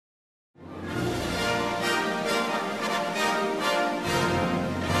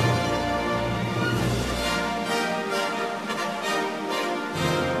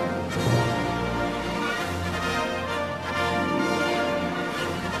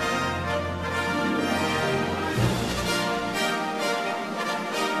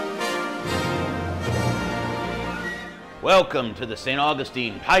Welcome to the St.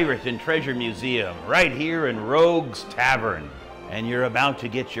 Augustine Pirate and Treasure Museum, right here in Rogue's Tavern. And you're about to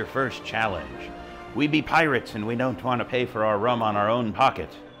get your first challenge. We be pirates and we don't want to pay for our rum on our own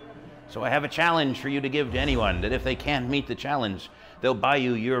pocket. So I have a challenge for you to give to anyone that if they can't meet the challenge, they'll buy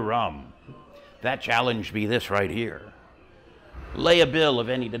you your rum. That challenge be this right here. Lay a bill of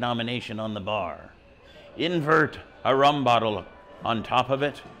any denomination on the bar. Invert a rum bottle on top of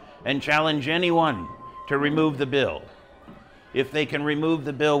it and challenge anyone to remove the bill. If they can remove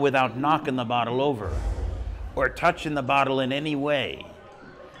the bill without knocking the bottle over or touching the bottle in any way,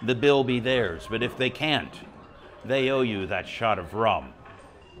 the bill be theirs. But if they can't, they owe you that shot of rum.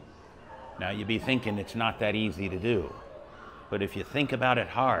 Now you be thinking it's not that easy to do, but if you think about it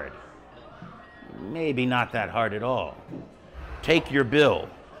hard, maybe not that hard at all. Take your bill,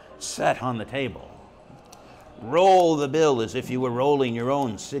 set on the table. Roll the bill as if you were rolling your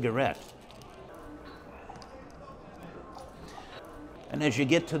own cigarette. And as you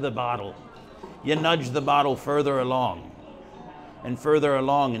get to the bottle, you nudge the bottle further along and further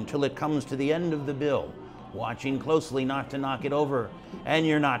along until it comes to the end of the bill, watching closely not to knock it over, and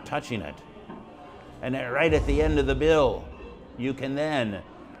you're not touching it. And right at the end of the bill, you can then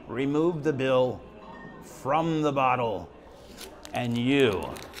remove the bill from the bottle, and you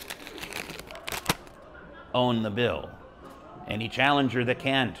own the bill. Any challenger that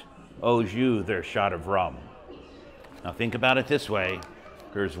can't owes you their shot of rum. Now think about it this way.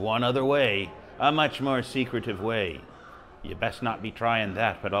 There's one other way, a much more secretive way. You best not be trying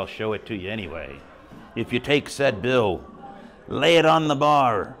that, but I'll show it to you anyway. If you take said bill, lay it on the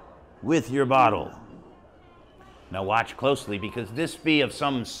bar with your bottle. Now watch closely, because this be of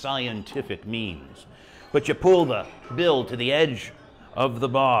some scientific means. But you pull the bill to the edge of the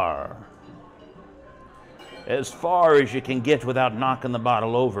bar, as far as you can get without knocking the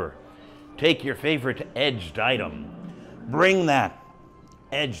bottle over. Take your favorite edged item. Bring that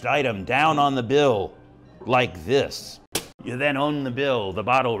edged item down on the bill like this. You then own the bill, the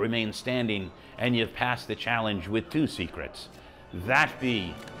bottle remains standing, and you've passed the challenge with 2 secrets. That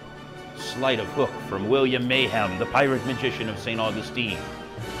be Sleight of Hook from William Mayhem, the pirate magician of St. Augustine.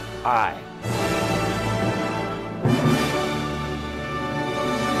 I